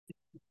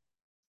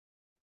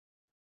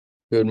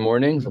Good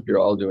morning. Hope you're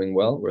all doing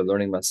well. We're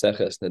learning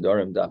Maseches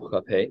Nedarim Daf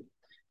Chaf Hey,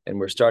 and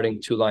we're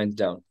starting two lines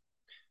down.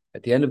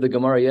 At the end of the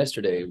Gemara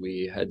yesterday,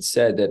 we had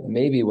said that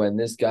maybe when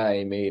this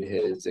guy made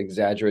his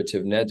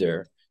exaggerative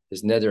neder,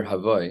 his neder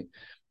havoy,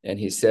 and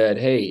he said,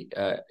 "Hey,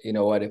 you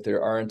know what? If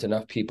there aren't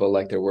enough people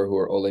like there were who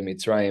are Ole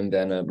Mitzrayim,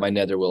 then my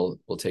neder will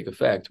take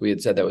effect." We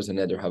had said that was a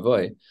neder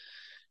havoy,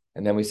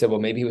 and then we said, well,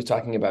 maybe he was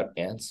talking about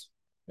ants.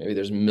 Maybe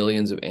there's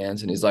millions of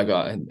ants, and he's like,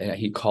 and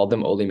he called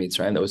them Oli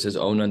Mitzrayim. That was his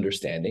own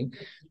understanding.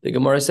 The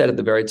Gemara said at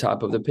the very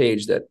top of the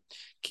page that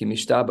Ki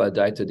mishtaba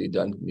daita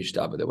didan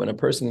mishtaba, that when a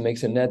person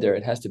makes a neder,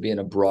 it has to be in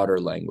a broader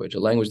language, a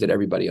language that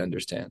everybody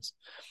understands.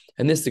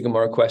 And this the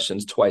Gemara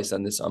questions twice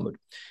on this Amud.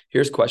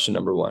 Here's question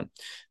number one.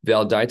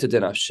 Ve'al daita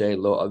denafshe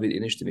lo avid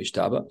inish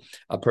mishtaba.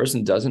 A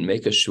person doesn't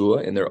make a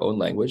shua in their own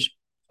language.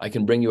 I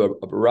can bring you a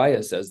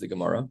raya, says the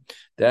Gemara,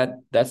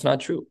 that's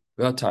not true.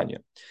 Tanya.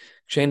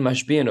 Chain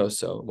mashbian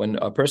also, when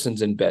a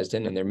person's in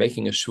Bezdin and they're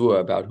making a shvua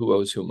about who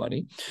owes who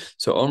money.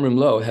 So Omrim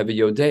lo have a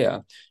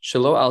yodea,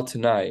 shalo al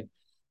tanai,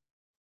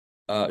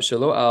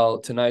 shalo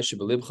al tanai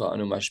shibalibcha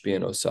anu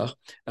mashbian osach,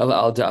 el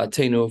al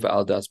da'atenu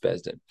ve'al das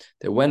Bezdin.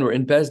 That when we're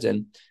in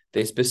Bezdin,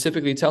 they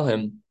specifically tell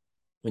him,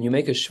 when you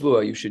make a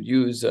shvua, you should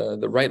use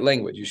the right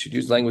language. You should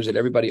use language that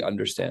everybody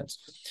understands.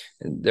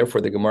 And therefore,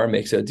 the Gemara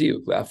makes a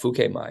diuk.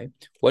 La'afuke mai.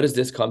 What does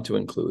this come to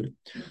include?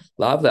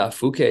 Lav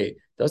la'afuke.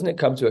 Doesn't it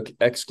come to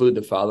exclude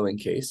the following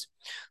case?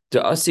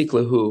 Da'asik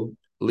lahu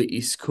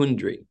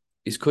li'iskundri.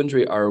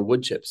 Iskundri are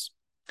wood chips.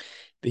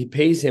 He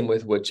pays him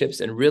with wood chips,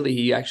 and really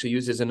he actually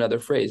uses another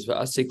phrase.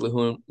 Va'asik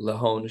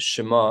lahon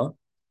shema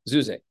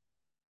zuze.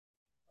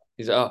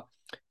 He's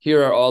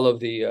here are all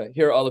of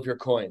your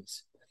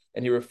coins.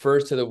 And he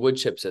refers to the wood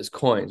chips as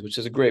coins, which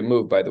is a great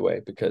move, by the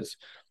way, because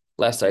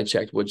last I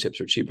checked, wood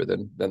chips are cheaper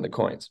than the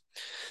coins.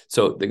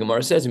 So the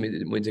Gemara says,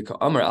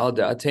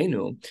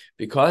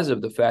 because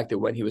of the fact that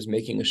when he was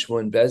making a shvur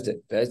in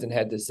Bezdin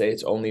had to say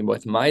it's only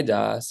with my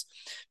das,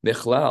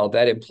 michlal,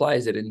 that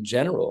implies that in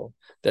general,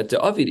 that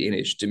the avid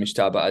inish to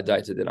mishtaba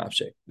adaita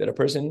denafshe, that a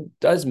person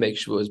does make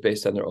shvuas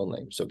based on their own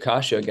language. So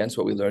kasha against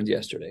what we learned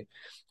yesterday,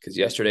 because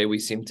yesterday we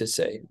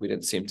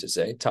didn't seem to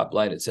say, top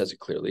line it says it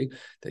clearly,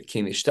 that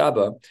ki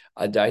mishtaba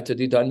adaita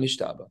didan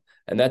mishtaba,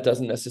 and that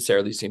doesn't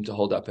necessarily seem to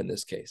hold up in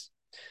this case.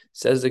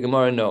 Says the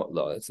Gemara, no,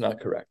 that's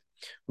not correct.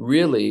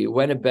 Really,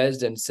 when a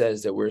Bezdin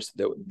says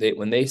that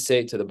when they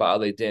say to the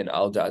Baalei Din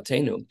al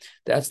da'atenu,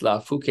 that's la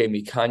fuke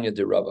mikanya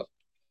de Rava.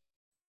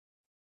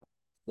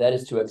 That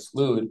is to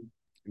exclude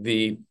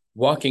the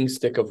walking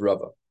stick of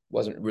Rava. It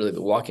wasn't really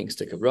the walking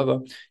stick of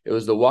Rava. It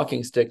was the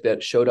walking stick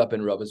that showed up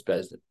in Rava's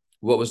Bezdin.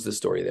 What was the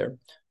story there?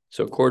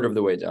 So a quarter of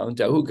the way down,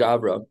 Dahu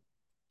Gavra,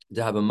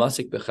 Dahava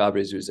Masik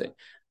Bechabre Zuze.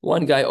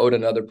 One guy owed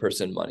another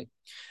person money.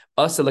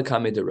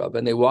 Asalakame de Rava,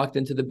 and they walked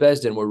into the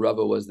Bezdin where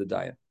Rava was the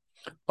Dayan.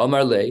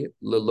 Amar le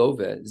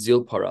lelove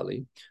zil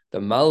parali. The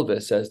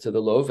Malve says to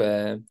the Love,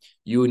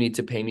 you need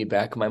to pay me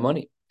back my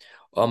money.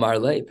 Amar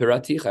le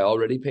piratich, I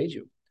already paid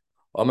you.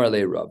 Amar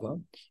le Rava,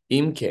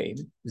 im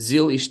kain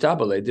zil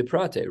ishtabale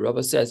deprate.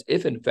 Rava says,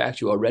 if in fact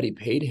you already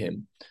paid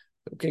him,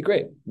 okay,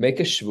 great, make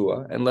a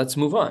shvua and let's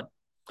move on.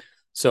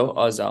 So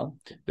Azal,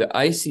 the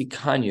Aisi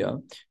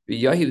Kanya,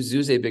 the Yahiv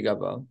Zuze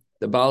Bigava,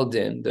 the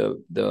Baldin,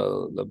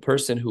 the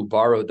person who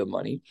borrowed the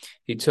money,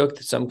 he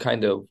took some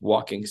kind of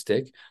walking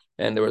stick,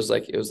 and there was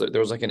like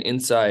an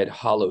inside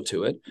hollow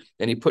to it,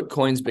 and he put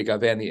coins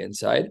bigave on the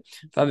inside.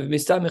 And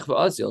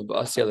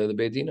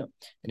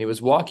he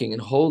was walking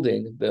and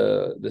holding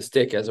the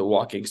stick as a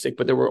walking stick,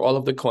 but there were all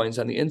of the coins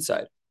on the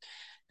inside.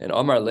 And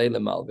Omar Leila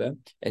Malve,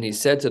 and he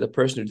said to the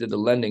person who did the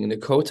lending,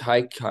 Nikot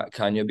hai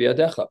kanya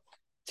biadecha,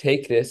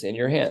 take this in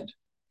your hand.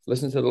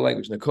 Listen to the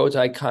language. Nikot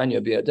hai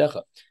kanya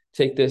biadecha.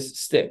 Take this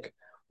stick.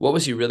 What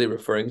was he really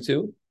referring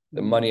to?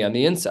 The money on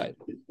the inside.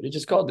 But he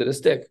just called it a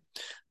stick.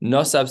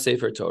 Nosav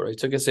Sefer Torah. He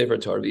took a Sefer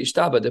Torah.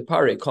 V'ishtaba de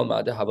pare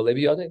koma de havale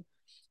biyade.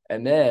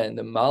 And then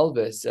the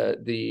Malvis,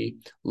 the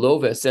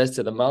Love says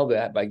to the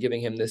Malva, by giving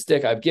him this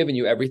stick, I've given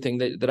you everything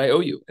that I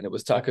owe you. And it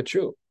was taka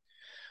true.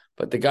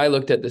 But the guy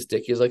looked at the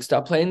stick. He's like,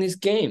 stop playing these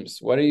games.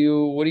 What are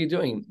you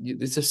doing?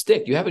 It's a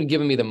stick. You haven't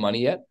given me the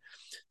money yet.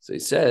 So he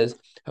says,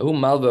 Ahu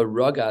Malva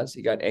Ragas,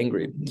 he got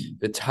angry.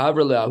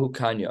 V'tavra le'ahu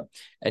kanya.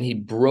 And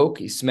he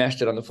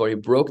smashed it on the floor. He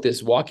broke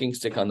this walking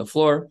stick on the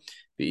floor.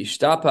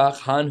 V'ishtapach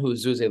hanhu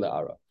zuze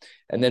le'ara.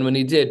 And then when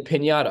he did,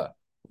 pinata,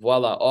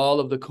 voila, all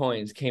of the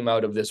coins came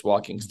out of this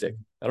walking stick.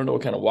 I don't know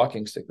what kind of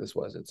walking stick this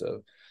was. It's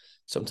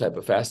some type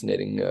of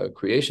fascinating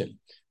creation.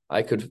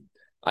 I could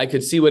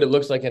see what it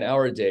looks like in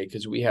our day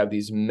because we have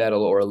these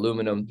metal or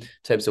aluminum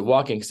types of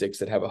walking sticks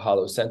that have a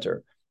hollow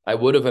center. I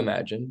would have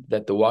imagined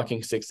that the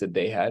walking sticks that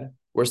they had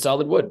were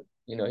solid wood.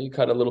 You know, you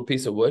cut a little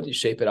piece of wood, you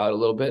shape it out a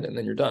little bit, and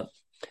then you're done.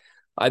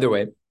 Either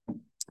way,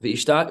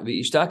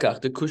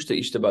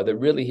 that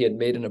really he had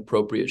made an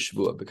appropriate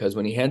shvua, because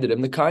when he handed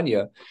him the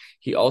kanya,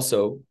 he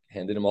also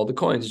handed him all the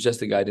coins. It's just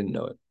the guy didn't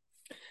know it.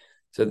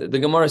 So the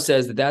Gemara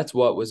says that that's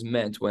what was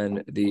meant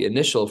when the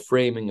initial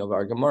framing of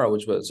our Gemara,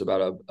 which was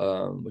about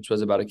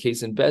a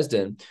case in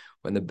Bezdin,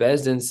 When the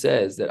Bezdin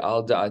says that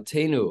al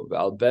da'atenu,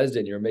 al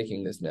Bezdin, you're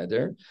making this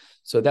neder,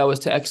 so that was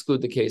to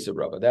exclude the case of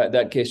Rava.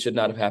 That case should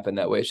not have happened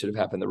that way. It should have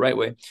happened the right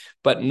way.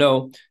 But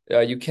no,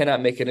 you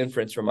cannot make an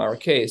inference from our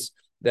case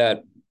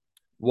that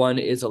one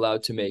is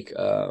allowed to make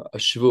a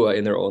shvua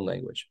in their own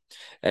language.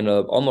 And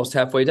almost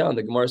halfway down,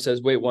 the Gemara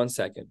says, wait 1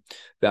 second.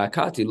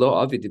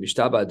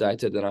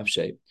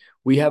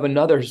 We have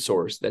another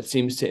source that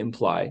seems to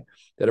imply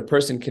that a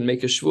person can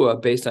make a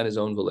shvua based on his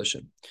own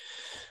volition,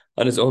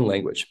 on his own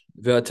language.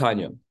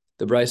 V'atanya,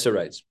 the Brisa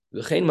writes,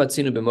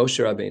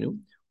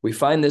 we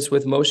find this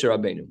with Moshe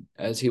Rabbeinu,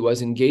 as he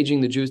was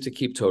engaging the Jews to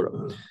keep Torah.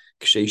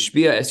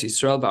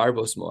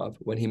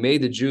 When he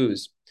made the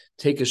Jews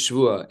take a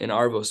shvua in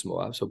Arvos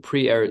Moab, so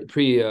pre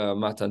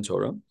Matan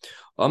Torah,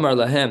 Amar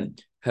lahem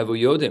havu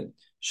yodim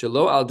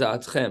shelo al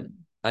da'atchem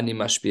ani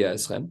mashpia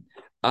eschem.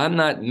 I'm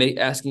not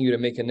asking you to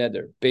make a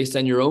neder based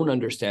on your own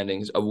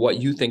understandings of what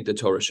you think the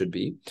Torah should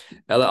be,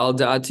 ela al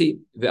da'ati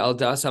ve'al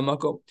da'as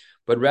hamakom,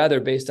 but rather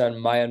based on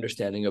my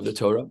understanding of the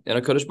Torah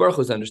and HaKadosh Baruch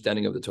Hu's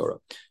understanding of the Torah.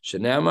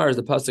 Shene'amar, as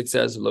the pasuk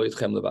says, lo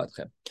itchem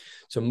levadchem.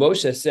 So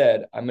Moshe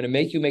said, I'm going to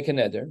make you make a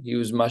neder. He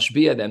was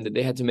mashbia them that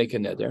they had to make a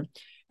neder,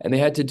 and they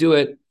had to do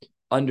it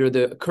under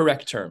the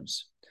correct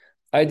terms.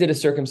 I did a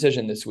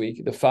circumcision this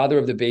week. The father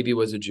of the baby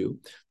was a Jew.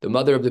 The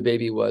mother of the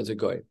baby was a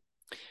goy.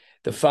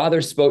 The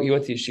father spoke. He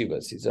went to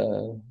yeshivas. He's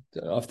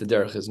off the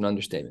derech is an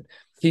understatement.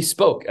 He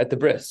spoke at the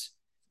bris,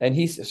 and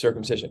he's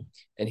circumcision,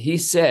 and he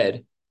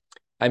said,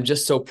 "I'm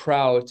just so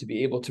proud to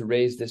be able to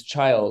raise this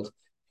child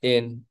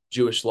in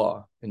Jewish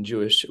law,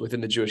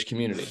 within the Jewish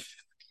community."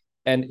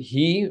 And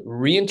he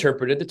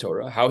reinterpreted the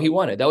Torah how he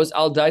wanted. That was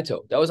al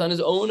daito. That was on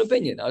his own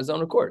opinion, on his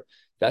own accord.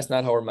 That's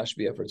not how we're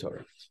mashbia for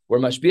Torah. We're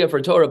mashbia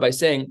for Torah by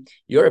saying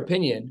your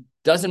opinion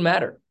doesn't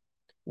matter.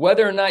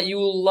 Whether or not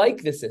you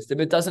like the system,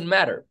 it doesn't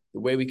matter. The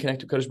way we connect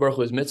to Kodesh Baruch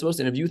Hu is mitzvos,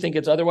 and if you think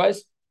it's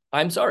otherwise,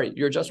 I'm sorry,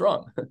 you're just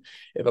wrong.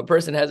 If a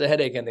person has a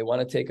headache and they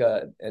want to take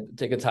a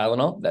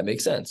Tylenol, that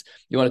makes sense.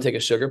 You want to take a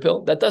sugar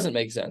pill, that doesn't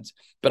make sense.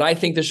 But I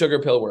think the sugar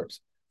pill works.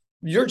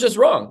 You're just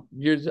wrong.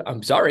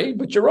 I'm sorry,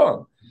 but you're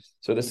wrong.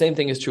 So the same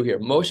thing is true here.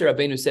 Moshe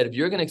Rabbeinu said, if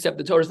you're going to accept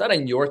the Torah, it's not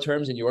on your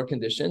terms and your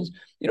conditions.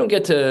 You don't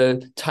get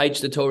to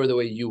teach the Torah the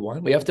way you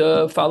want. We have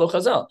to follow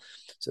Chazal.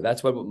 So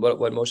that's what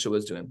Moshe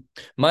was doing.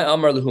 My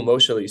Amar Lahu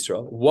Moshe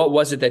Yisrael. What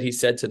was it that he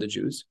said to the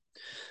Jews?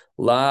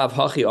 Lav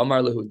Hachi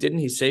Amar Lahu. Didn't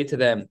he say to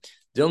them,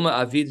 Dilma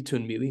Avid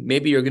Tun Mili?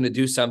 Maybe you're going to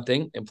do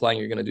something, implying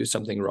you're going to do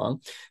something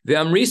wrong.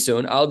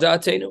 Ve'amrisun al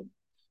da'atenu.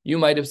 You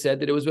might have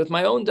said that it was with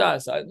my own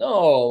das.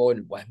 No,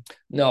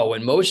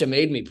 when Moshe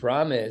made me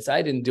promise,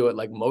 I didn't do it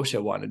like Moshe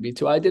wanted me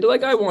to. I did it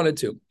like I wanted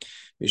to.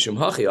 Mishum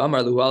hachi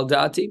amar luhu al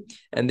dati.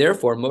 And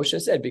therefore,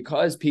 Moshe said,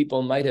 because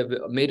people might have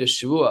made a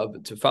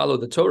shvuah to follow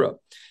the Torah,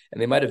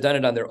 and they might have done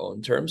it on their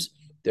own terms,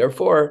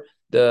 therefore,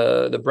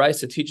 the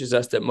Brisa teaches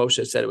us that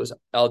Moshe said it was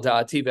al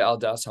da'ati ve'al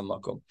da'as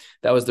hamakom.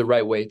 That was the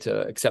right way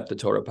to accept the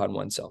Torah upon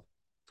oneself.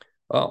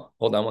 Oh,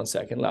 hold on 1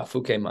 second. La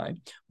fuke mai.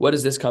 What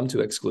does this come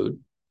to exclude?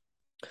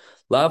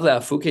 Doesn't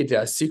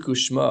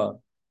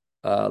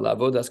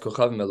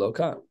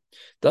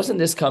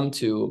this come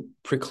to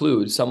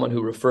preclude someone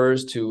who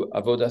refers to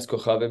avodas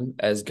kochavim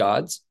as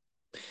gods?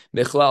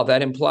 That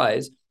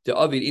implies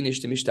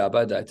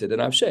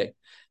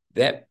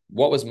that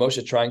what was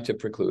Moshe trying to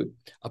preclude?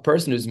 A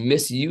person who's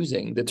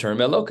misusing the term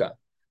Eloka,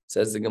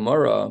 says the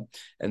Gemara,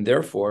 and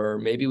therefore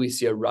maybe we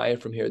see a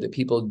riot from here that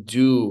people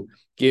do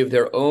give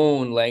their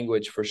own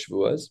language for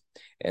shvuas.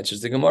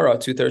 Answers the Gemara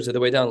 2/3 of the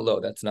way down. Lo,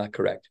 that's not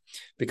correct,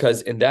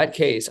 because in that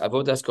case,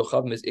 avodas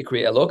kochavim is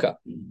ikri eloka.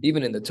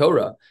 Even in the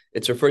Torah,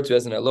 it's referred to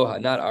as an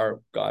Eloha, not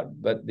our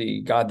God, but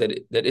the God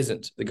that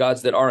isn't, the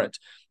gods that aren't.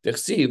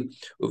 V'chsiv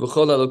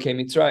uv'chol elokei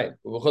Mitzrayim,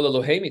 uv'chol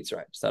Elohei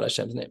Mitzrayim. It's not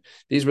Hashem's name.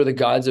 These were the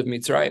gods of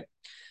Mitzrayim.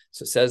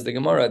 So says the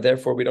Gemara,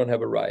 therefore we don't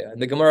have a raya.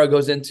 And the Gemara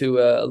goes into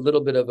a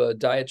little bit of a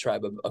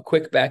diatribe, a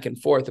quick back and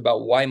forth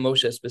about why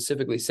Moshe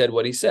specifically said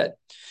what he said.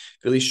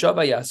 Why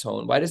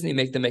doesn't he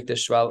make them make the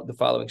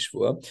following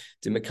shvuah?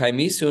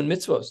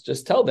 Mitzvos.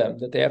 Just tell them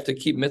that they have to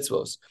keep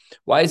mitzvos.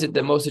 Why is it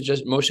that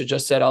Moshe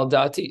just said al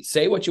dati?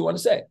 Say what you want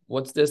to say.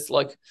 What's this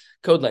like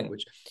code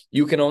language?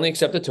 You can only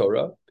accept the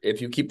Torah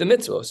if you keep the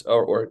mitzvos,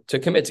 or to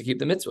commit to keep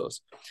the mitzvos.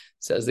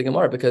 Says the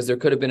Gemara, because there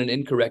could have been an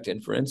incorrect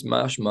inference.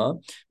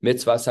 Mashma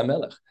mitzvah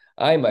samelech.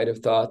 I might have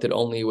thought that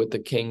only with the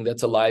king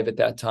that's alive at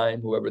that time,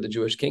 whoever the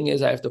Jewish king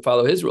is, I have to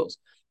follow his rules,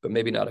 but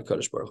maybe not a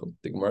Kodesh Baruch Hu.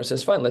 The Gemara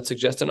says, fine, let's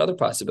suggest another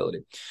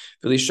possibility.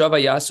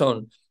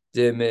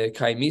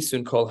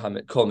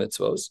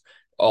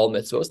 All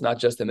mitzvos, not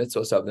just the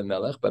mitzvos of the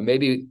melech, but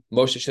maybe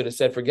Moshe should have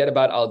said, forget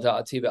about al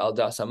da'ati ve'al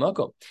da'as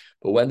hamakom.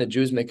 But when the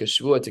Jews make a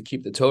shvuah to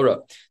keep the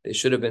Torah, they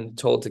should have been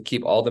told to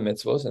keep all the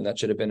mitzvos, and that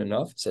should have been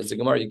enough. Says the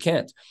Gemara, you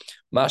can't.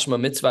 Mashma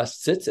mitzvahs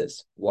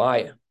tzitzis.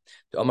 Why?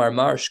 Amar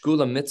mar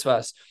shkula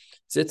mitzvahs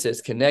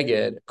tzitzis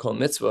keneged kol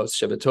mitzvos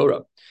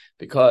shebetorah.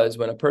 Because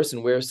when a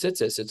person wears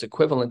tzitzis, it's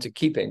equivalent to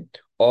keeping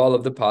all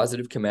of the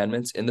positive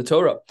commandments in the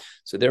Torah.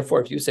 So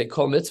therefore, if you say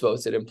kol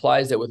mitzvos, it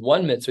implies that with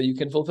one mitzvah, you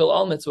can fulfill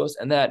all mitzvos,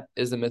 and that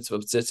is the mitzvah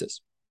of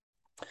tzitzis.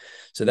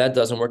 So that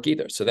doesn't work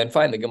either. So then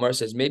fine, the Gemara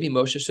says maybe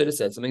Moshe should have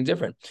said something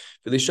different.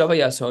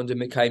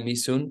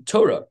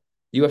 Torah.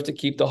 You have to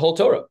keep the whole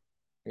Torah.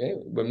 Okay,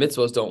 but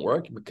mitzvahs don't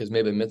work because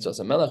maybe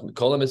mitzvahs a melech,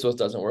 Mikol mitzvahs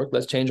doesn't work.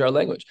 Let's change our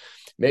language.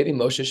 Maybe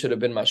Moshe should have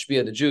been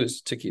mashpia the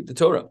Jews to keep the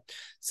Torah.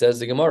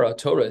 Says the Gemara,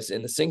 Torah is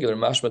in the singular,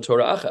 mashma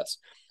Torah achas.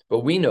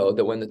 But we know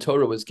that when the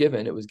Torah was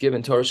given, it was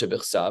given Torah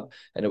shebichsav,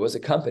 and it was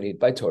accompanied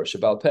by Torah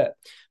shebal peh.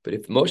 But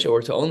if Moshe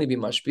were to only be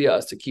mashpia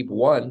us to keep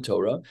one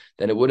Torah,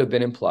 then it would have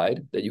been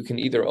implied that you can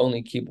either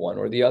only keep one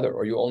or the other,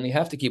 or you only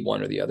have to keep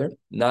one or the other.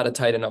 Not a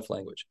tight enough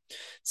language.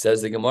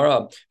 Says the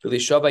Gemara,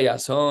 V'lishava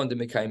yason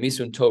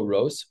demekaymisun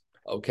Toros.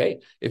 Okay,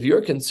 if your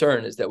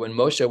concern is that when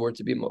Moshe was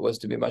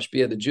to be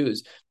mashpia the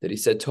Jews, that he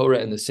said Torah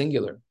in the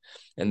singular,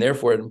 and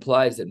therefore it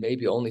implies that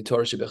maybe only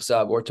Torah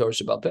shebichsav or Torah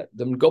shebal peh,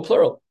 then go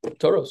plural,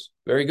 Toros.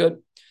 Very good.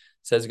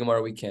 Says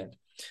Gemara, we can't.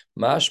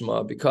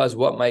 Mashma, because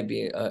what might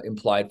be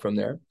implied from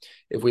there?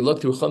 If we look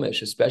through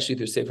Chumash, especially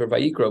through Sefer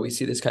Vayikra, we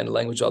see this kind of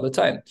language all the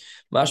time.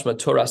 Mashma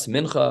Toras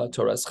mincha,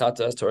 Toras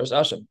chatas, Toras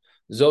asham.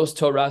 Zos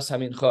Toras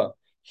hamincha.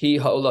 He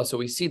ha'olah. So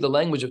we see the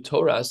language of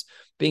Toras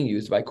being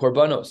used by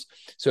korbanos.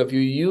 So if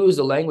you use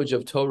the language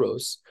of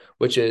Toros,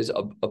 which is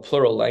a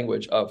plural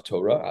language of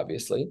Torah,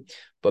 obviously,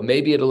 but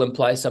maybe it'll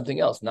imply something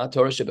else, not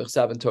Torah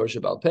shebichsav and Torah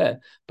shebal peh,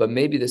 but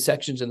maybe the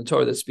sections in the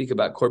Torah that speak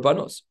about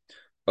korbanos.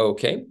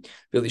 Okay.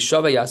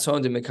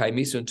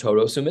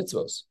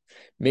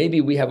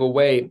 Maybe we have a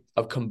way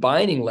of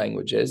combining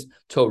languages,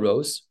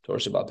 Toros, Torah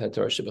shebal peh,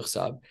 Torah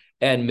shebichsav,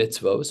 and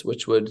mitzvos,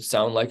 which would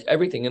sound like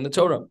everything in the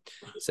Torah.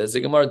 Says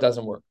the Gemara, it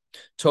doesn't work.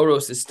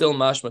 Toros is still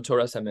mashma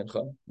Torah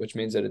samincha, which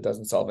means that it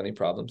doesn't solve any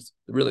problems.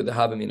 Really, the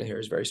havamina here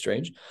is very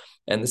strange.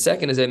 And the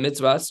second is that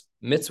mitzvos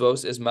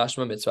is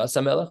mashma mitzvah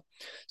samelech.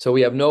 So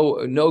we have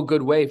no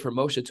good way for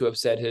Moshe to have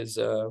said his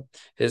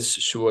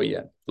shvuah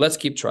yet. Let's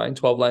keep trying.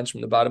 12 lines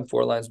from the bottom,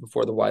 4 lines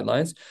before the wide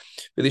lines.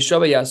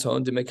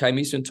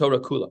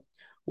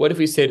 What if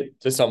we say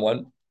to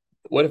someone,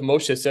 what if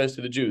Moshe says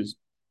to the Jews,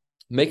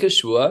 make a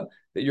shvuah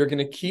that you're going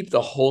to keep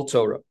the whole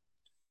Torah?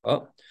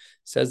 Oh,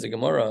 says the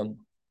Gemara,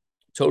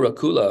 Torah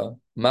kula,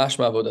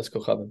 mashma avodas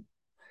kochavim.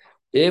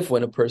 If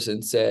when a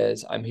person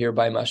says, I'm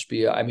hereby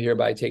mashpia, I'm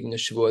hereby taking a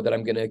shvuah that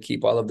I'm going to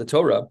keep all of the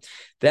Torah,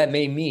 that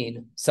may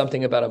mean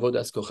something about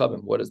avodas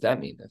kochavim. What does that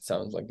mean? That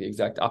sounds like the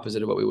exact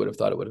opposite of what we would have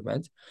thought it would have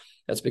meant.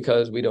 That's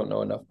because we don't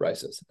know enough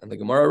brises. And the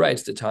Gemara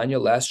writes, Titania,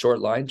 last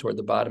short line toward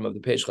the bottom of the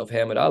page, Chav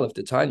Hamid Aleph,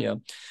 Titania,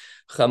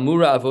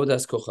 Chamura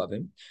avodas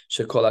kochavim,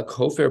 shekola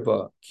kofer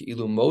ba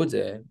ki'ilu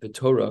modeh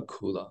b'Torah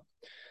kula.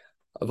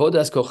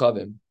 Avodas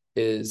kochavim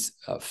is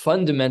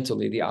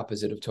fundamentally the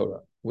opposite of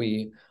Torah.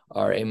 We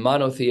are a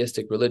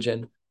monotheistic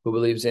religion who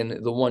believes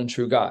in the one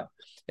true God.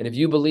 And if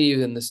you believe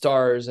in the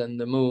stars and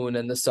the moon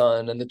and the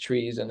sun and the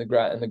trees and the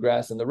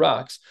grass and the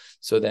rocks,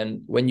 so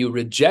then when you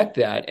reject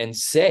that and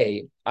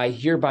say, I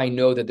hereby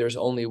know that there's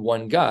only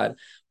one God,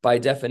 by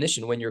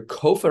definition, when you're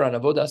kofer on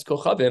avodas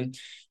kochavim,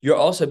 you're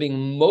also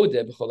being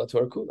modeh b'chol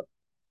Torah kula.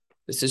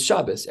 This is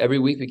Shabbos. Every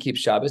week we keep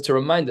Shabbos to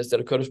remind us that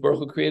HaKadosh Baruch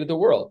Hu created the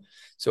world.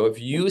 So if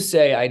you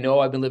say, I know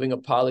I've been living a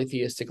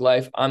polytheistic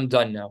life, I'm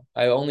done now.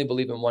 I only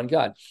believe in one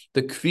God.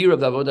 The kfir of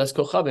the avodas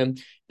kochavim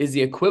is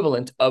the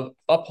equivalent of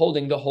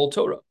upholding the whole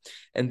Torah.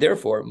 And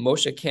therefore,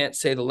 Moshe can't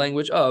say the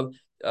language of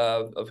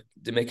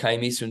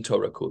demekaymisun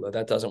Torah kula.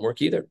 That doesn't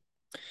work either.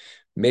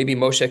 Maybe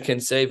Moshe can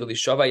say,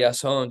 V'lishava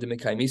yason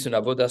demekaymisun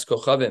avodas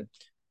kochavim.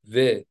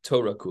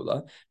 Torah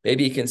kula.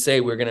 Maybe he can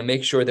say we're going to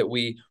make sure that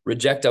we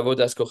reject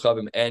avodas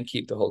kochavim and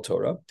keep the whole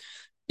Torah.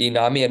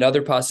 Inami,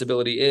 another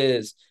possibility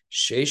is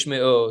sheish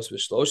me'os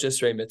v'shlosh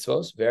esrei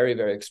mitzvos. Very,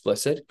 very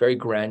explicit, very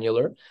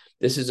granular.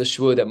 This is a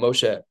shvuah that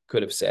Moshe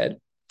could have said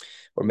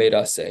or made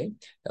us say.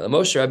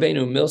 Moshe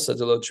Rabbeinu milsa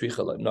delo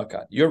tricha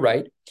nakat. You're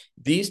right.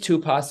 These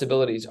two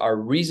possibilities are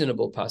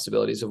reasonable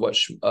possibilities of what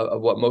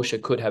Moshe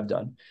could have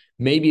done.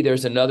 Maybe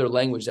there's another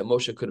language that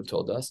Moshe could have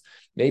told us.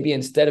 Maybe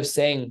instead of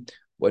saying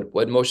what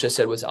Moshe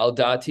said was al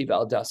da'ati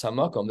v'al das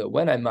hamakom, that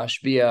when I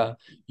mashbia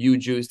you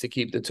Jews to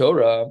keep the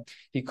Torah,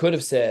 he could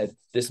have said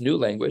this new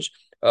language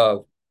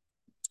of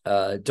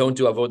don't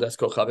do avodas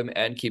kochavim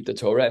and keep the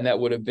Torah, and that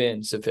would have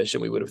been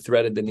sufficient. We would have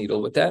threaded the needle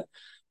with that.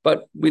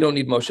 But we don't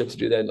need Moshe to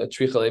do that.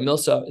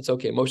 Milsa, it's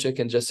okay. Moshe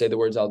can just say the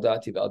words al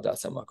da'ati v'al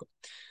das hamakom.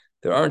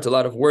 There aren't a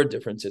lot of word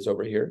differences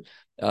over here.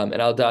 And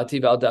al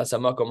da'ati v'al das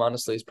hamakom,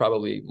 honestly, is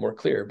probably more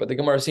clear. But the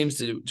Gemara seems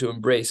to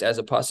embrace, as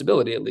a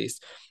possibility at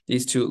least,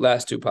 these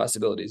last two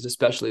possibilities,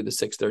 especially the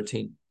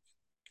 613.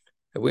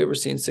 Have we ever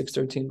seen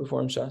 613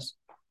 before in Shas?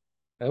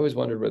 I always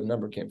wondered where the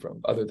number came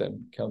from, other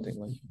than counting.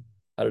 Like,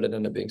 how did it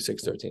end up being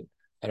 613?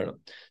 I don't know.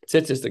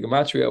 Tzitz is the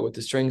gematria with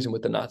the strings, and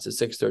with the knots is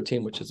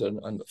 613, which is a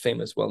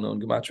famous,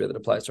 well-known gematria that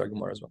applies to our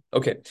Gemara as well.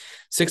 Okay,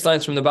 6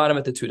 lines from the bottom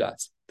at the 2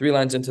 dots. 3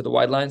 lines into the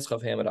wide lines,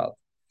 Chav Hamid Aleph.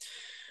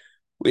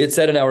 We had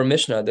said in our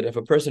Mishnah that if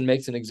a person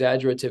makes an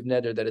exaggerative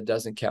neder, that it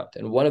doesn't count.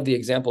 And one of the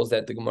examples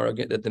that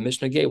the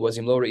Mishnah gave was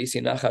Im lo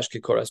re'isi nachash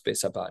kikoras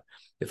beis habad.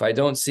 If I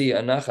don't see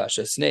a nachash,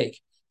 a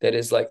snake, that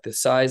is like the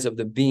size of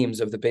the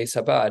beams of the beis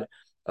habad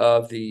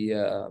of the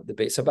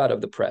beis habad of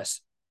the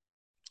press,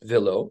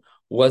 vilo,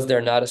 Was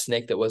there not a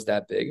snake that was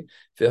that big?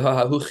 There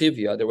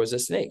was a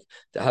snake.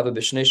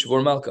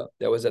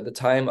 That was at the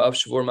time of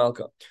Shvur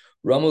Malka.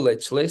 Ramule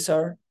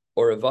Tlesar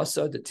or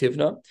Avasa the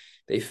Tivna.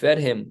 They fed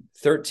him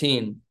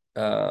 13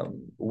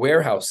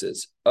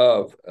 warehouses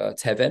of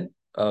teven,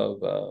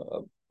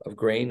 of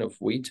grain, of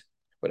wheat,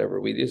 whatever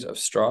wheat is, of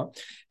straw,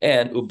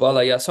 and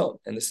ubala yason,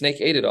 and the snake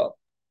ate it all.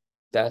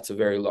 That's a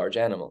very large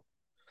animal.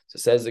 So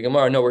says the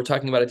Gemara, no, we're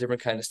talking about a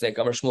different kind of snake.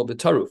 Amar Shmuel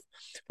b'taruf.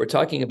 We're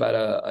talking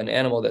about an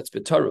animal that's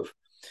b'taruf.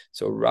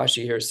 So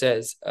Rashi here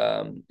says,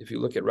 if you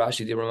look at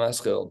Rashi, the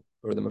Ramaschil,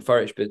 or the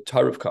Mefarish,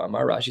 b'taruf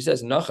ka'amar, Rashi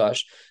says,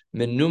 Nachash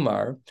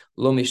menumar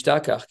lo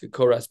mishtakach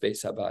kekoras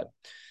beis habad.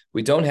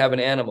 We don't have an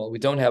animal, we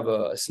don't have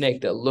a snake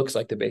that looks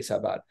like the Beis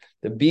Habad.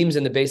 The beams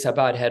in the Beis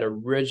Habad had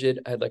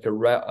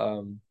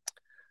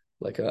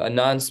like a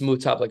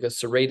non-smooth top, like a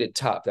serrated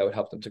top that would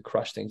help them to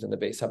crush things in the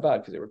Beis Habad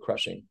because they were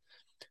crushing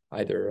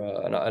either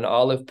an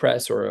olive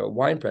press or a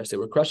wine press. They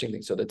were crushing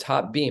things. So the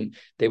top beam,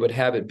 they would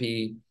have it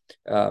be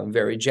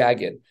very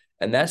jagged.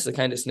 And that's the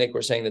kind of snake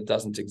we're saying that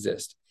doesn't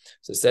exist.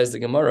 So it says the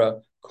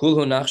Gemara,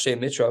 Kulhu nachshe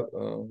mitrav.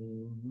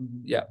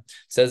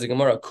 Says the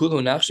Gemara,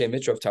 Kulhu nachshe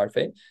mitrav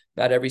tarfe.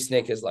 Not every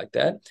snake is like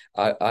that.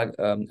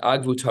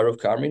 Agvu taruf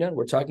kamrinan.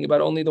 We're talking about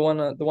only the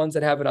ones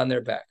that have it on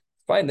their back.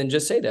 Fine, then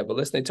just say that. But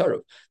listen to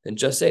taruf. Then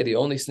just say the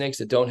only snakes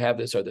that don't have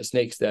this are the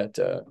snakes that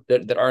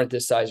aren't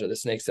this size, or the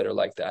snakes that are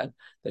like that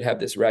have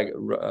this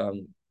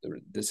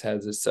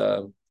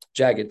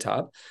jagged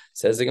top.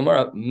 Says the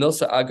Gemara,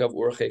 Milsa agav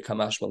urche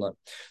kamash malan.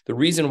 The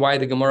reason why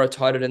the Gemara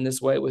taught it in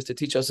this way was to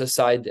teach us a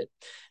side dit,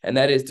 and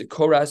that is the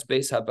koras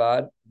beis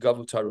habad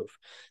gavu taruf.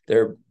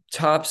 They're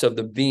tops of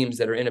the beams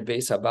that are in a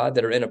Beis Habad,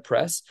 that are in a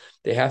press,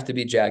 they have to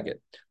be jagged.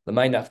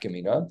 L'may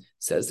nafkamina,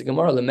 says the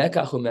Gemara,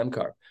 l'mekachu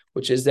memkar,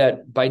 which is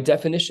that by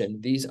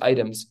definition, these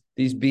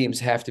beams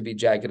have to be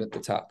jagged at the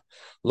top.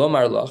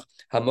 Lomar loch,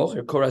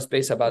 hamocher koras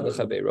Beis Habad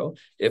l'chavero.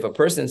 If a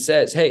person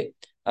says, hey,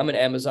 I'm an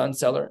Amazon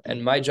seller,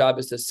 and my job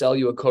is to sell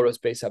you a koros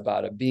Beis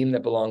Habad, a beam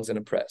that belongs in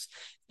a press.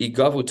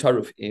 Igavu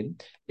taruf in.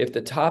 If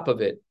the top of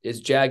it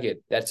is jagged,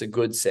 that's a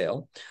good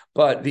sale.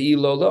 But the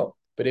ilolo.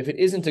 But if it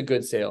isn't a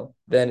good sale,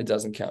 then it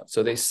doesn't count.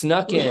 So they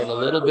snuck in a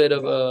little bit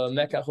of a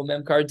mekach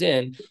memkar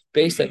din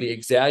based on the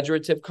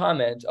exaggerative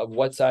comment of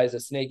what size a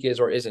snake is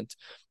or isn't.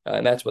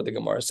 And that's what the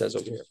Gemara says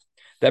over here.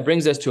 That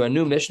brings us to a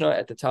new Mishnah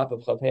at the top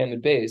of Chav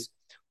Hamid Beis.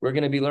 We're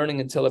going to be learning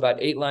until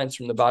about 8 lines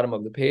from the bottom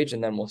of the page,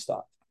 and then we'll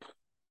stop.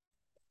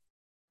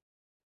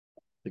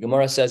 The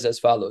Gemara says as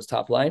follows,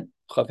 top line,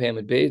 Chav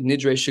Hamid Beis,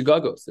 Nidre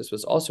Shigagos. This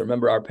was also,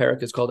 remember, our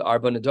parak is called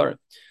Arba Nedarim.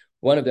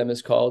 One of them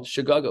is called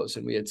Shigagos,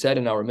 and we had said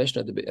in our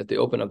Mishnah at the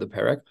open of the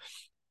parak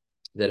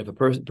that if a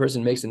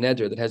person makes a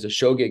neder that has a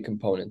shogeg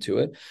component to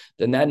it,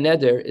 then that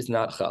neder is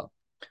not chal.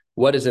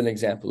 What is an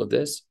example of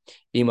this?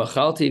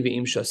 Imachalti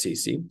v'im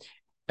shasisi.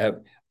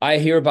 I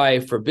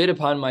hereby forbid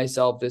upon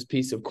myself this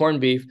piece of corned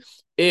beef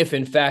if,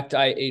 in fact,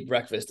 I ate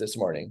breakfast this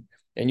morning,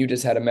 and you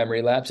just had a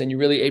memory lapse and you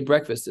really ate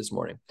breakfast this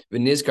morning.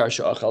 V'nizkar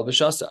she'achal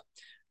v'shasa.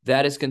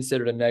 That is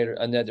considered a neder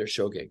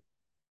shogeg.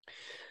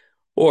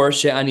 Or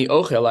she'ani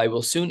ochel, I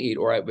will soon eat,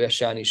 or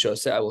she'ani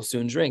shose, I will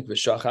soon drink,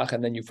 v'shachach,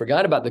 and then you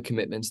forgot about the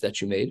commitments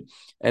that you made,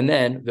 and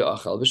then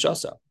v'achel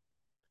v'shasa.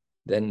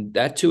 Then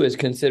that too is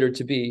considered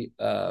to be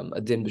a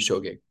din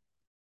b'shogeg.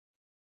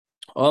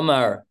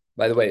 Omar,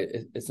 by the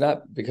way, it's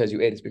not because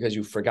you ate, it's because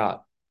you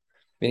forgot.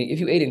 Meaning,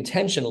 if you ate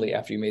intentionally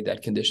after you made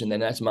that condition,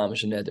 then that's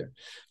mamash neder.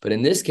 But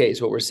in this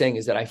case, what we're saying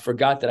is that I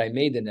forgot that I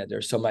made the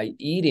neder, so my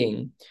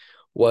eating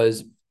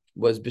was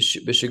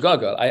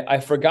b'shigaga.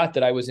 I forgot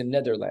that I was in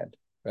Netherland.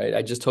 Right?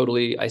 I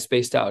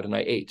spaced out and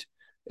I ate.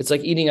 It's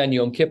like eating on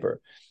Yom Kippur.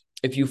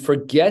 If you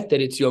forget that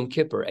it's Yom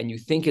Kippur and you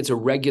think it's a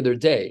regular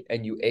day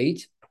and you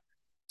ate,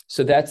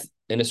 so that's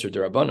an Isser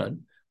D'Rabbanan,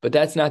 but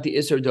that's not the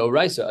Isser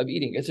D'Oraisa of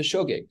eating. It's a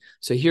shogeg.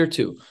 So here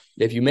too,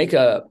 if you make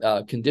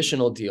a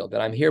conditional deal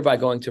that I'm hereby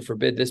going to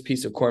forbid this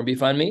piece of corned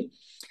beef on me,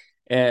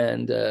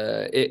 and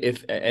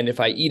if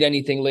I eat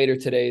anything later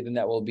today, then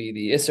that will be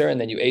the Isser,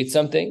 and then you ate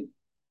something.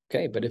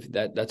 Okay, but if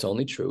that's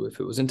only true if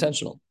it was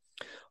intentional.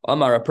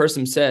 Amar, a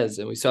person says,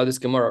 and we saw this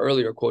Gemara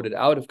earlier quoted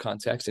out of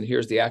context, and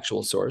here's the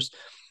actual source.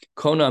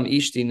 Konam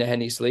ishti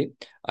nehenisli.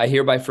 I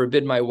hereby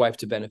forbid my wife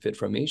to benefit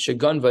from me.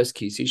 Sheganva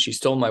kisi. She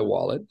stole my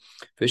wallet.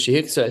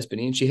 V'shehiksa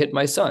espenin. She hit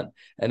my son.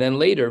 And then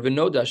later,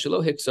 v'noda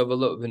shelo hiksa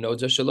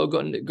v'noda shelo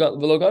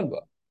ganva.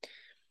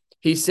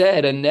 He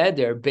said a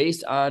neder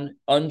based on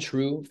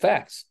untrue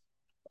facts,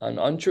 on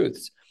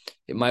untruths.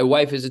 My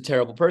wife is a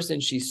terrible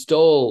person. She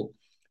stole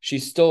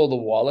the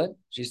wallet.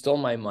 She stole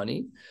my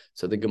money.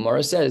 So the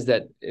Gemara says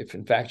that if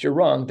in fact you're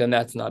wrong, then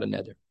that's not a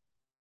neder.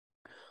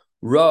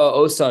 Ra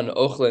osan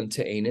ochlen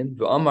te'enim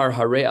v'amar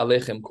hare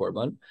alechem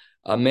korban.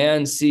 A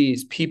man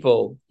sees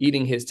people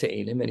eating his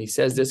te'enim, and he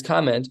says this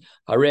comment,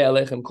 hare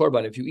alechem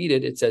korban. If you eat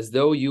it, it's as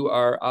though you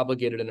are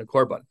obligated in a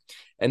korban.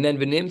 And then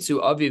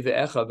v'nimtzu avi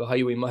ve'echa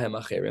v'hayu imahem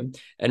acherim.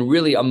 And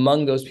really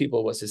among those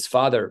people was his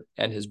father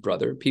and his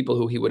brother, people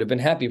who he would have been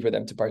happy for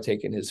them to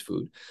partake in his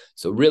food.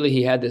 So really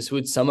he had this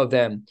food. Some of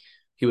them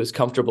he was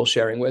comfortable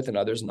sharing with and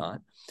others not.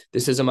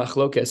 This is a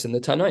machlokes in the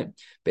Tanaim.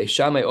 Beis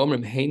Shammai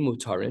omrim hein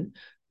mutarin.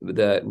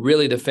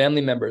 The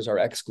family members are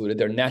excluded.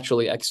 They're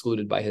naturally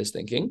excluded by his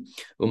thinking.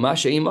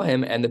 Umashe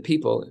imahim, and the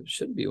people, it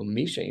should be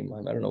umishe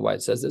imahim. I don't know why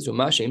it says this.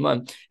 Umashe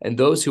imahim, and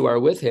those who are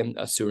with him,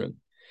 asurim.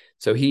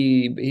 So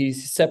he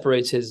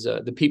separates his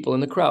the people in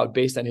the crowd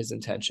based on his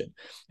intention.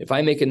 If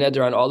I make a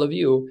neder on all of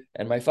you,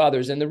 and my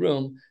father's in the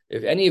room,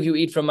 if any of you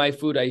eat from my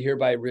food, I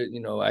hereby,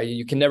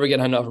 you can never get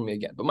hana from me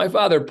again. But my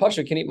father,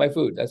 Pasha, can eat my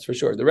food. That's for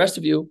sure. The rest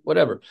of you,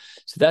 whatever.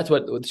 So that's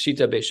what with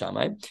Shita Beis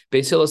Shammai.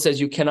 Beis Hillel says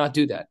you cannot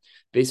do that.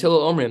 Beis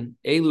Hillel omrim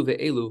elu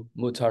ve'elu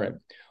mutarim.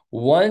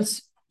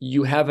 Once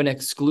you have an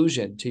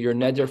exclusion to your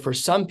neder for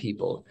some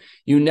people,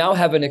 you now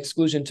have an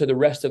exclusion to the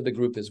rest of the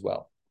group as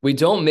well. We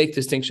don't make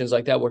distinctions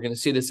like that. We're going to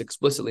see this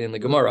explicitly in the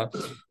Gemara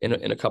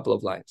in a couple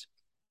of lines.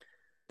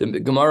 The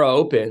Gemara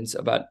opens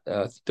about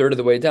a third of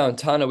the way down.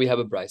 Tana, we have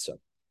a brisa.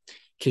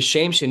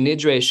 Kishem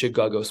shenidre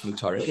shegagos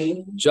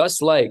mutarim.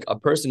 Just like a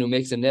person who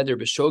makes a neder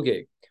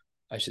b'shogeg,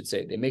 I should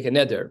say, they make a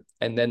neder,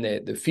 and then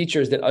the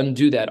features that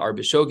undo that are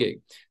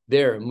b'shogeg.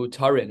 They're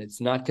mutarin.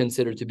 It's not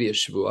considered to be a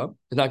shvua.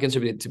 It's not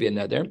considered to be a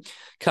neder.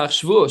 Kach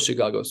shvuo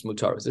shegagos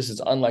mutaros. This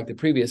is unlike the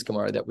previous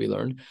Gemara that we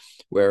learned,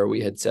 where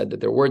we had said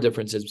that there were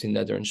differences between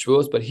neder and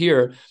shvuos, but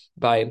here,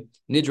 by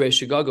nidre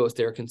shegagos,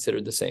 they are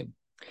considered the same.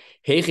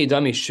 Heichi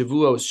dami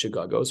shvuos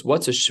shegagos.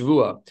 What's a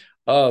shvua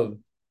of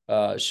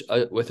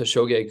with a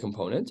shogeg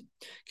component?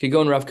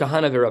 Kigon Rav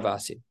Kahana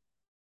v'Ravasi.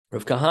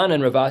 Rav Kahana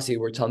and Ravasi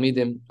were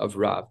Talmidim of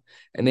Rav,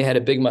 and they had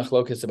a big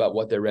machlokas about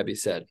what their Rebbe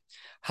said.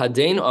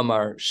 Hadein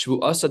Amar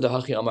Shvuasa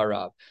Dahachi Amar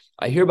Rav.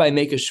 I hereby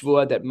make a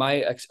shvua that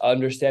my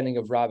understanding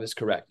of Rav is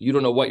correct. You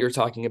don't know what you're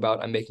talking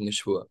about. I'm making a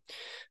shvua.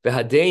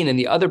 V'hadein, and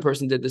the other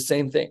person did the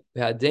same thing.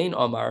 V'hadein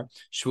Amar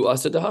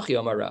Shvuasa Dahachi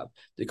Amar Rav.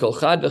 The kol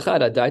chad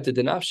v'chad adaita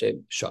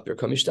denafshe shapir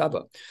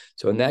kamishtaba.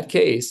 So in that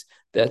case,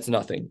 that's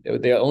nothing.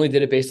 They only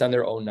did it based on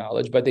their own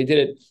knowledge, but they did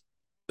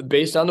it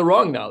based on the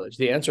wrong knowledge.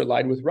 The answer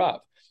lied with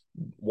Rav.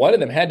 One of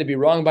them had to be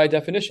wrong by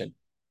definition.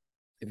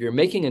 If you're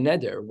making a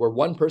neder where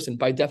one person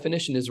by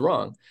definition is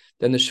wrong,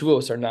 then the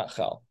shvuos are not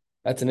chal.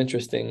 That's an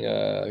interesting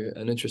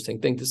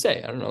thing to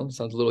say. I don't know. It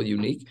sounds a little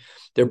unique.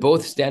 They're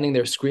both standing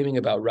there screaming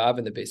about Rav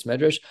in the Beis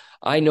Medrash.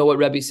 I know what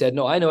Rebbe said.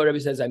 No, I know what Rebbe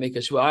says. I make a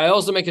shvuah. I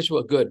also make a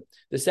shvuah. Good.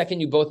 The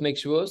second you both make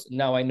shvuos,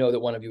 now I know that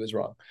one of you is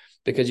wrong,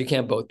 because you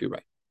can't both be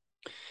right.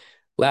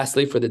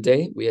 Lastly, for the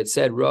day, we had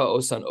said Ra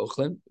Osan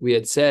Ochlin. We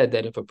had said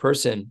that if a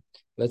person,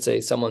 let's say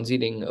someone's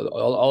eating,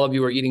 all of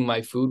you are eating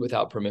my food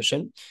without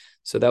permission.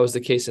 So that was the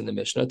case in the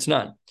Mishnah.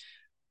 Tanan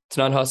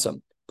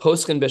Hasam.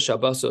 Poschen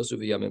b'Shabbosos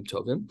uv'yamim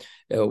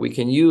tovim. We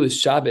can use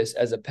Shabbos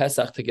as a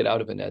Pesach to get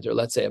out of a neder.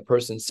 Let's say a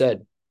person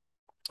said,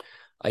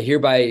 I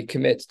hereby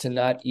commit to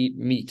not eat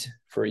meat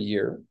for a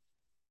year.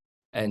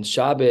 And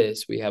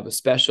Shabbos, we have a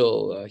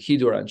special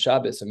hidur on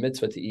Shabbos, a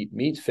mitzvah to eat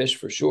meat, fish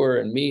for sure,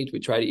 and meat. We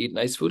try to eat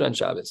nice food on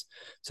Shabbos.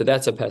 So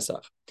that's a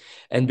Pesach.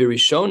 And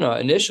Birishona,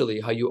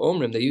 initially, Hayu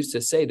Omrim, they used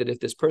to say that if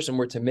this person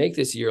were to make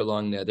this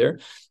year-long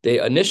neder,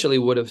 they initially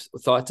would have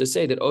thought to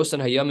say that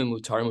Osan Hayamim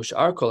Mutar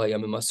Mushar Kol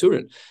Hayamim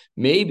Masurin.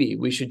 Maybe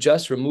we should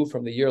just remove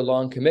from the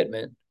year-long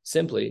commitment,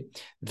 simply,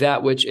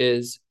 that which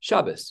is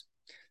Shabbos.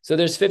 So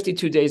there's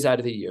 52 days out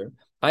of the year.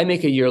 I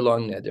make a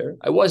year-long neder.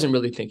 I wasn't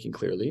really thinking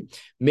clearly.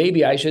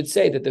 Maybe I should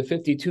say that the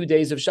 52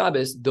 days of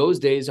Shabbos, those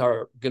days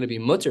are going to be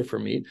mutter for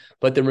me,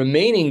 but the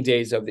remaining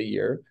days of the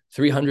year,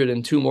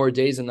 302 more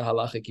days in the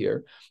halachic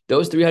year,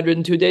 those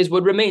 302 days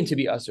would remain to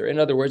be usher. In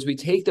other words, we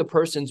take the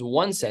person's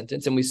one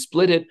sentence and we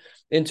split it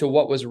into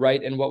what was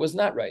right and what was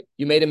not right.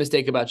 You made a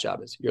mistake about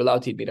Shabbos. You're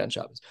allowed to eat meat on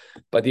Shabbos.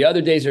 But the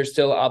other days are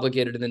still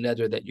obligated in the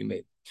neder that you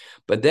made.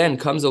 But then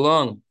comes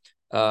along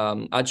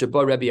Ad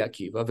Sheba Rebbe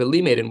Akiva,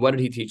 V'limed, and what did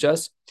he teach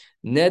us?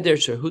 Neder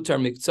shehutar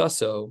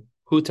mikzaso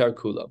hutar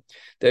kulo.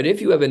 That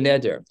if you have a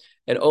neder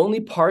and only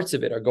parts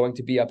of it are going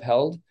to be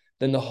upheld,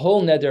 then the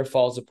whole neder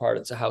falls apart.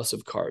 It's a house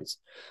of cards.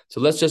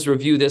 So let's just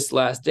review this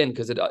last din,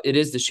 because it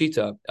is the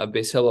shita of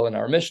Beis Hillel in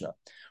our Mishnah.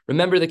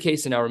 Remember the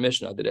case in our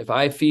Mishnah that if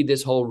I feed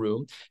this whole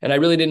room, and I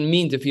really didn't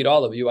mean to feed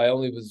all of you, I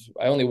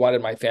only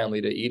wanted my family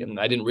to eat, and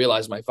I didn't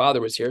realize my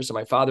father was here, so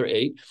my father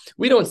ate.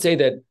 We don't say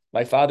that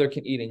my father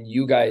can eat and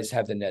you guys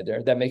have the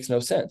neder. That makes no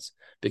sense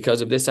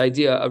because of this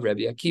idea of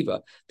Rebbe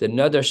Akiva. The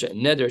neder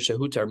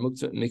shehutar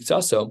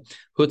mikzaso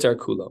hutar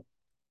kulo.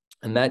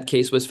 And that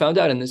case was found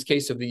out in this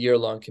case of the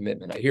year-long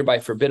commitment. I hereby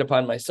forbid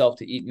upon myself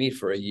to eat meat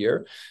for a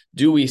year.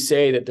 Do we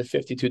say that the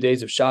 52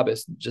 days of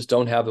Shabbos just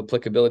don't have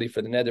applicability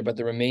for the neder, but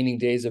the remaining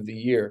days of the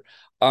year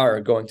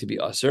are going to be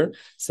usher?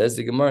 Says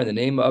the Gemara in the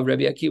name of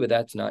Rebbe Akiva.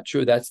 That's not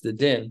true. That's the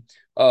din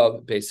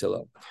of Beis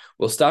Hillel.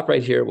 We'll stop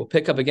right here. We'll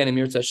pick up again in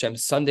Mirza Hashem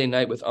Sunday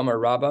night with Amar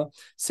Rabbah,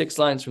 6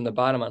 lines from the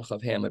bottom on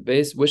Chav Ham at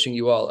base. Wishing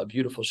you all a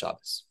beautiful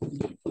Shabbos.